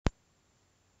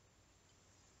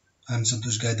I am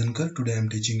Santosh Gaidankar. Today I am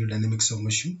teaching you dynamic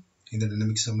submersion. In the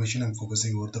dynamic submersion, I am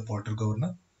focusing over the Potter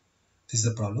governor. This is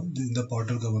the problem. In the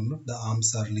Potter governor, the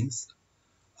arms are links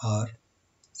are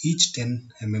each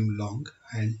 10 mm long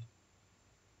and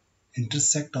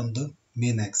intersect on the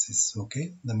main axis.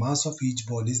 Okay, the mass of each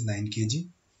ball is 9 kg.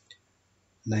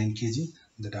 9 kg.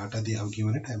 The data they have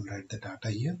given it. I am write the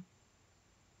data here.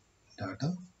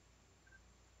 Data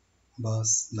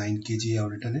mass 9 kg. I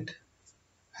have written it,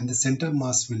 and the center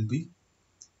mass will be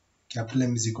capital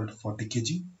M is equal to 40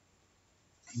 kg.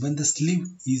 When the sleeve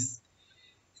is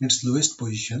in its lowest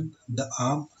position, the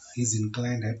arm is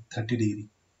inclined at 30 degree.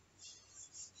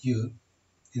 Here,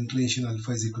 inclination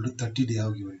alpha is equal to 30 they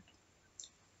have given it.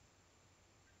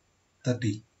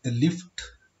 30. The lift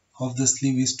of the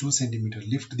sleeve is 2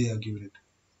 cm. Lift they have given it.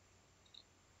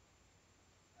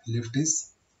 Lift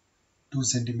is 2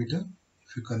 cm.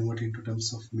 If you convert into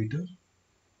terms of meter,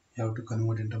 you have to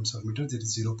convert in terms of meter. That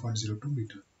is 0.02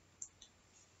 meter.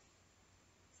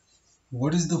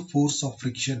 What is the force of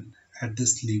friction at the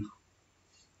sleeve?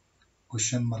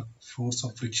 Question mark. Force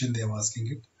of friction they are asking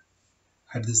it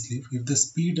at the sleeve. If the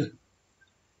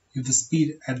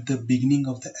speed at the beginning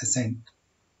of the ascent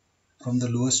from the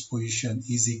lowest position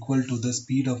is equal to the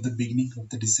speed of the beginning of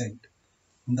the descent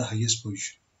from the highest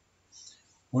position,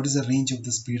 what is the range of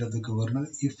the speed of the governor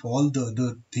if all the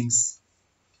other things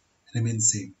remain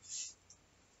same?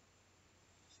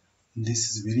 This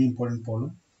is a very important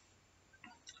problem.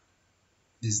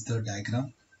 This is the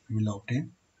diagram we will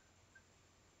obtain.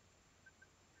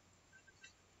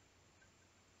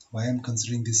 Why I am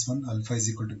considering this one alpha is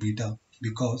equal to beta?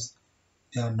 Because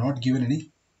they are not given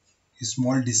any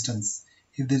small distance.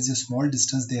 If there is a small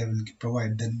distance they will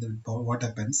provide, then what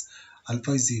happens?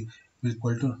 Alpha is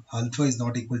equal to alpha is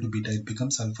not equal to beta. It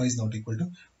becomes alpha is not equal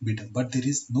to beta. But there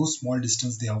is no small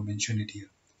distance they have mentioned it here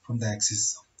from the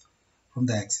axis.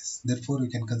 Therefore, we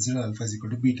can consider alpha is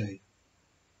equal to beta.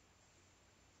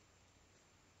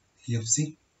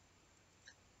 FC,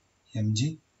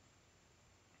 mg.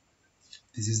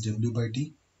 This is W by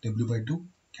T, W by 2,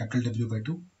 capital W by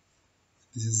 2.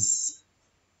 This is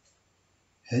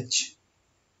H.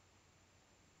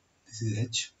 This is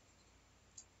H.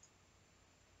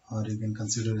 Or you can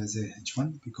consider as a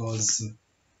H1 because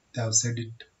they have said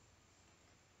it.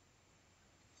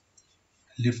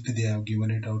 Lift they have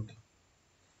given it out.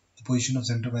 The position of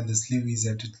center when the sleeve is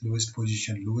at its lowest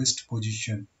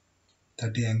position,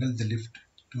 30 angle, the lift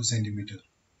 2 cm.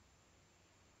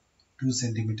 2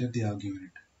 cm they have given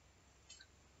it.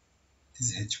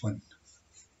 This is H1.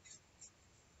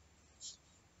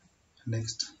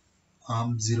 Next,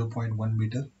 arm 0.1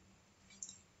 meter.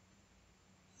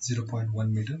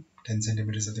 0.1 meter, 10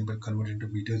 centimeters, nothing but convert into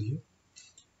meter here.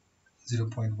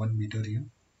 0.1 meter here.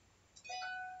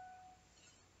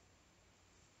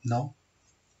 Now,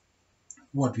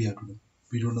 what we have to do?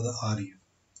 We don't know the R here,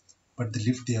 but the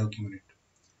lift they have given it.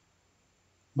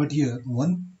 But here,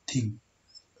 one thing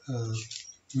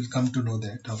we'll come to know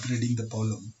that after reading the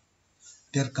problem,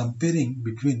 they are comparing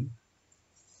between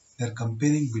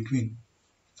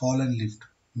fall and lift,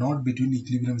 not between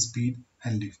equilibrium speed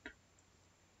and lift.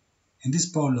 In this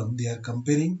problem, they are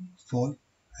comparing fall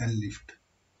and lift.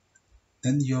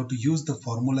 Then you have to use the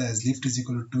formula as lift is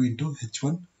equal to 2 into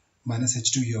H1 minus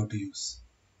H2 you have to use.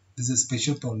 This is a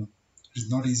special problem. It is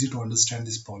not easy to understand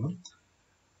this problem,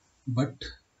 but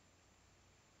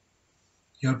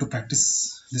you have to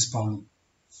practice this problem.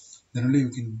 Then only you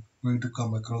can going to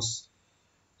come across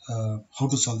how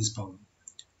to solve this problem.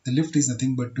 The lift is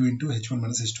nothing but 2 into H1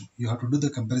 minus H2. You have to do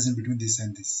the comparison between this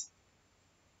and this.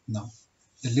 Now,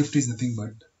 the lift is nothing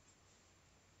but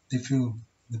the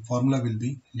formula will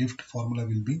be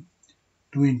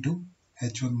 2 into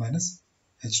H1 minus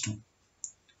H2.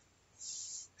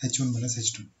 H1 minus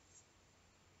H2.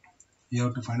 You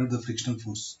have to find out the frictional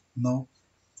force. Now,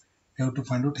 you have to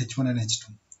find out H1 and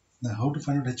H2. Now, how to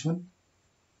find out H1?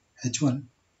 H1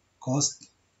 cos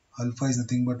alpha is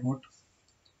nothing but what?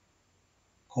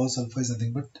 Cos alpha is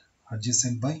nothing but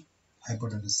adjacent by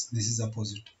hypotenuse. This is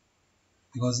opposite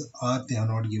because R they have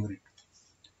not given it.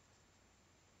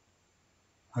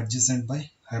 Adjacent by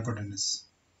hypotenuse.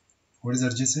 What is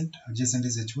adjacent? Adjacent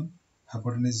is H1,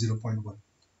 hypotenuse 0.1,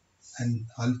 and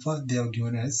alpha they have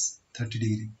given as 30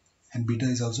 degree and beta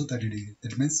is also 30 degree.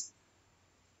 That means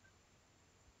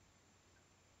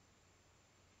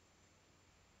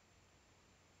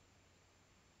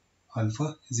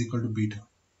alpha is equal to beta.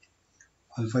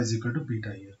 Alpha is equal to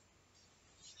beta here.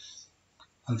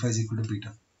 Alpha is equal to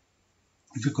beta.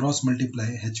 If you cross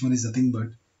multiply, H1 is nothing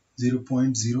but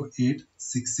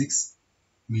 0.0866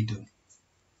 meter.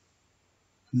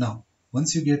 Now,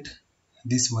 once you get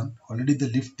this one, already the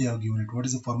lift they have given it. What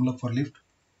is the formula for lift?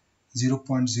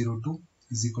 0.02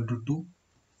 is equal to 2.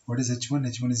 What is H1?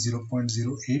 H1 is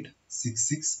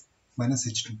 0.0866 minus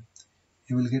H2.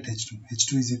 You will get H2.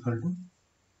 H2 is equal to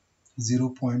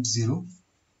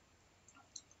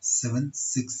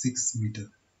 0.0766 meter.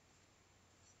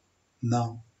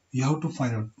 Now you have to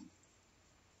find out.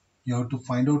 You have to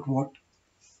find out what?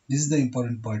 This is the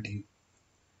important part here.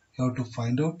 You have to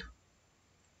find out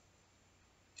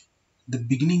the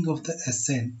beginning of the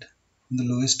ascent from the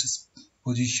lowest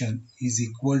position is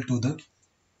equal to the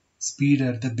speed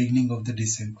at the beginning of the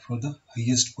descent for the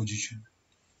highest position.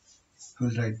 You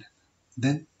will write.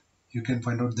 Then you can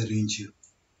find out the range here.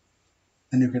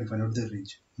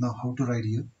 Now how to write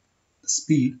here? The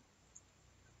speed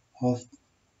of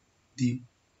the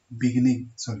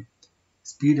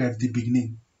speed at the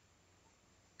beginning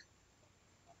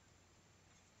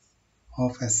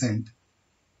of ascent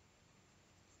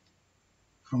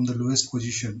from the lowest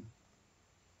position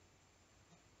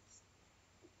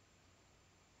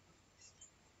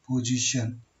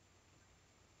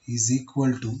is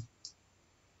equal to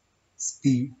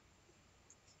speed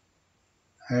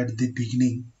at the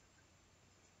beginning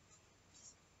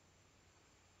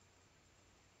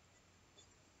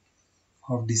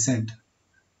of descent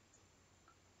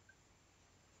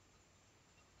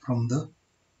from the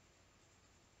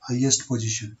highest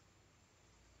position.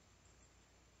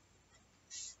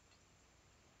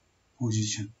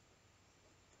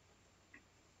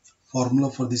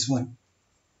 Formula for this one,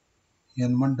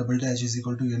 n1 double dash is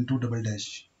equal to n2 double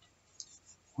dash.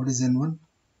 What is n1?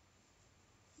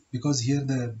 Because here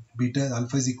the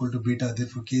alpha is equal to beta,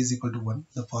 therefore k is equal to 1.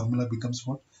 The formula becomes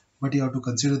what? But you have to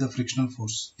consider the frictional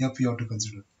force. F you have to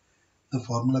consider. The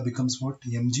formula becomes what?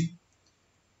 mg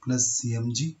plus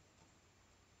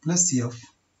F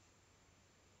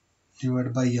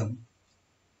divided by m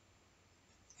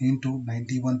into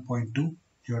 91.2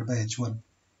 divided by h1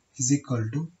 is equal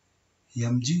to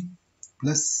mg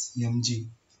plus mg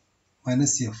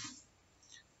minus F.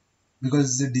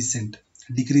 Because it's a descent,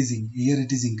 decreasing, here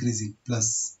it is increasing,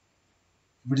 plus.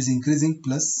 If it is increasing,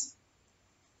 plus,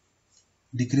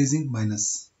 decreasing,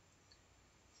 minus,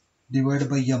 divided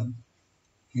by m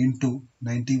into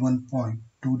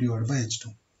 91.2 divided by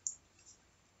h2.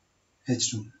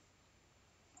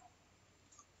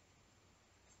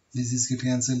 This is get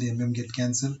cancelled, get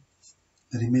cancelled.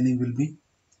 The remaining will be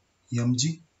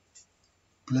mg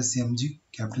plus mg,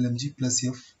 capital MG plus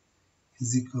F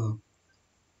is equal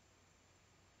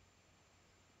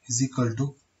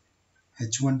to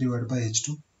h1 divided by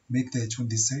h2. Make the h1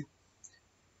 this side,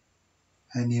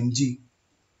 and mg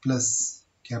plus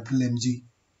capital MG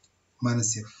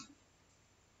minus F.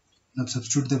 Now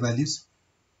substitute the values.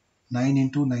 9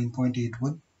 into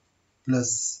 9.81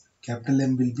 plus capital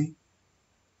M will be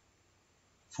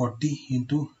 40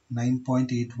 into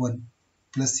 9.81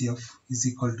 plus F is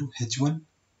equal to H1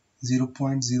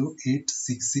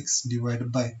 0.0866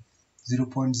 divided by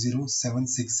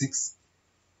 0.0766.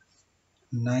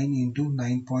 9 into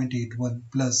 9.81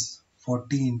 plus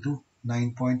 40 into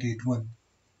 9.81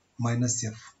 minus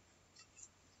F.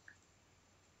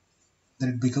 Then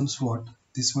it becomes what?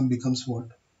 This one becomes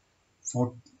what?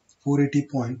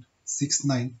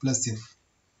 480.69 plus F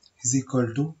is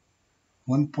equal to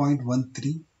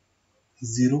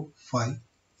 1.1305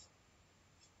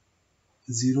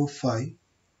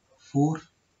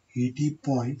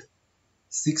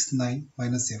 480.69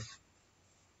 minus F.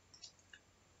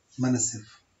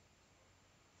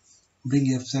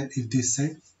 Bring F side if this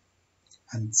side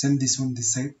and send this one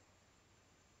this side.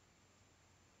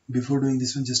 Before doing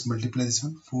this one, just multiply this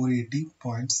one.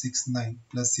 480.69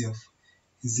 plus F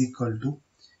is equal to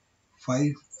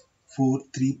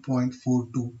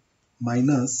 543.42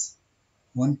 minus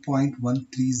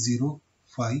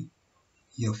 1.1305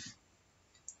 F.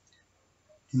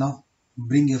 Now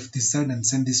bring F this side and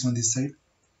send this one this side.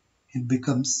 It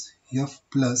becomes F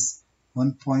plus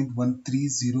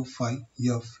 1.1305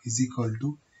 F is equal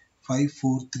to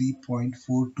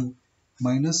 543.42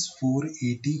 minus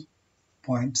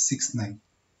 480.69.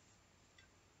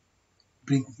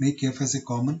 Make F as a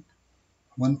common.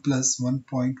 1 plus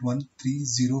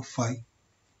 1.1305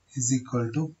 is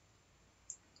equal to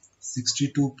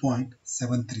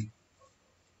 62.73.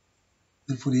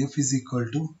 Therefore F is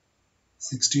equal to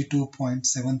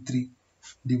 62.73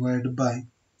 divided by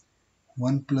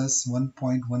 1 plus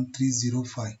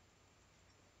 1.1305.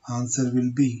 Answer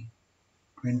will be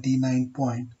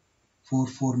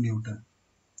 29.44 Newton.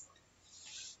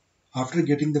 After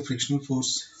getting the frictional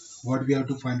force, what we have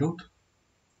to find out?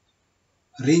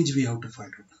 Range we have to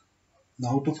find out. Now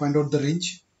how to find out the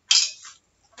range?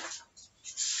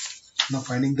 Now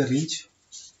finding the range,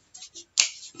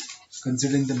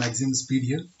 considering the maximum speed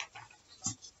here.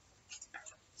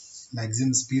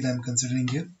 Maximum speed I am considering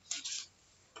here.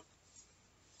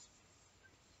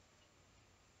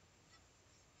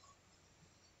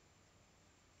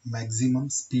 Maximum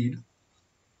speed,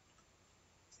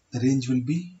 the range will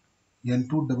be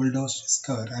n2 double dash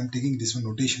square. I am taking this one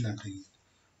notation. I am taking.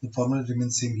 The formula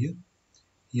remains same here.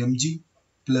 mg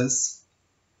plus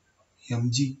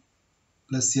mg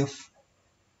plus f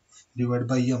divided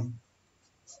by m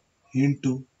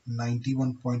into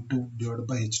 91.2 divided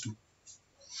by h2.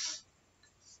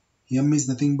 M is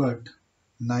nothing but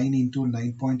 9 into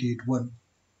 9.81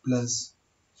 plus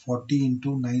 40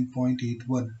 into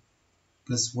 9.81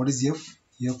 plus what is F?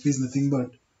 F is nothing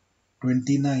but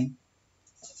 29.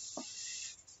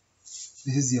 This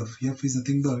is F. F is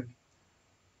nothing but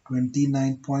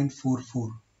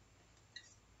 29.44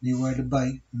 divided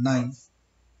by 9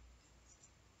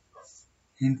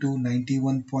 into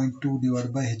 91.2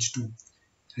 divided by H2.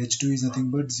 H2 is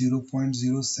nothing but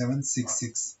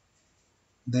 0.0766.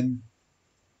 Then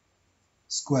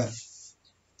square.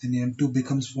 Then N2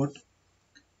 becomes what?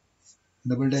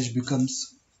 Double dash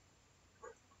becomes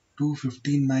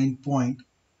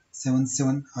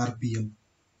 259.77 rpm.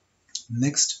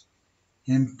 Next,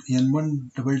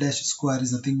 n1 double dash square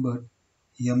is nothing but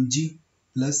mg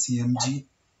plus mg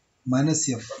minus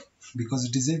f, because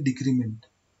it is a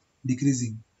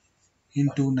decreasing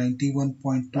into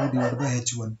 91.2 divided by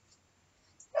h1.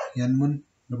 n1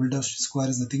 double dash square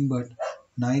is nothing but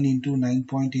 9 into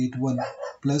 9.81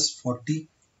 plus 40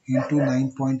 into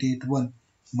 9.81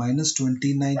 minus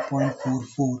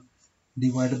 29.44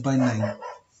 divided by 9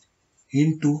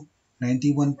 into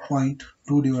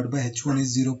 91.2 divided by h1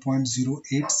 is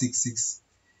 0.0866.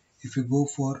 If you go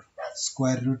for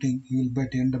square rooting, you will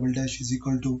get n double dash is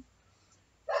equal to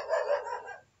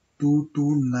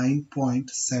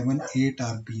 229.78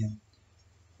 rpm.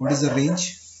 What is the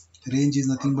range? Range is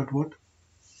nothing but what?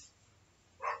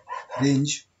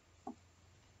 Range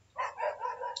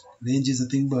is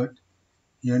nothing but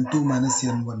n2 minus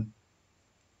n1.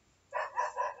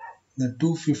 The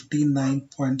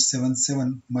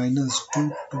 259.77 minus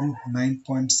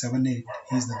 229.78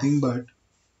 is nothing but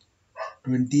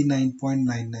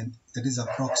 29.99. That is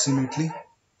approximately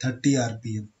 30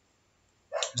 rpm.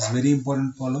 It's very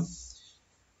important problem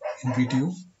in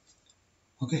VTU.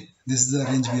 Okay, this is the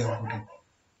range we have put in.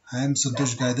 I am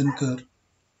Santosh Gaidankar.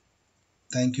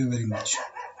 Thank you very much.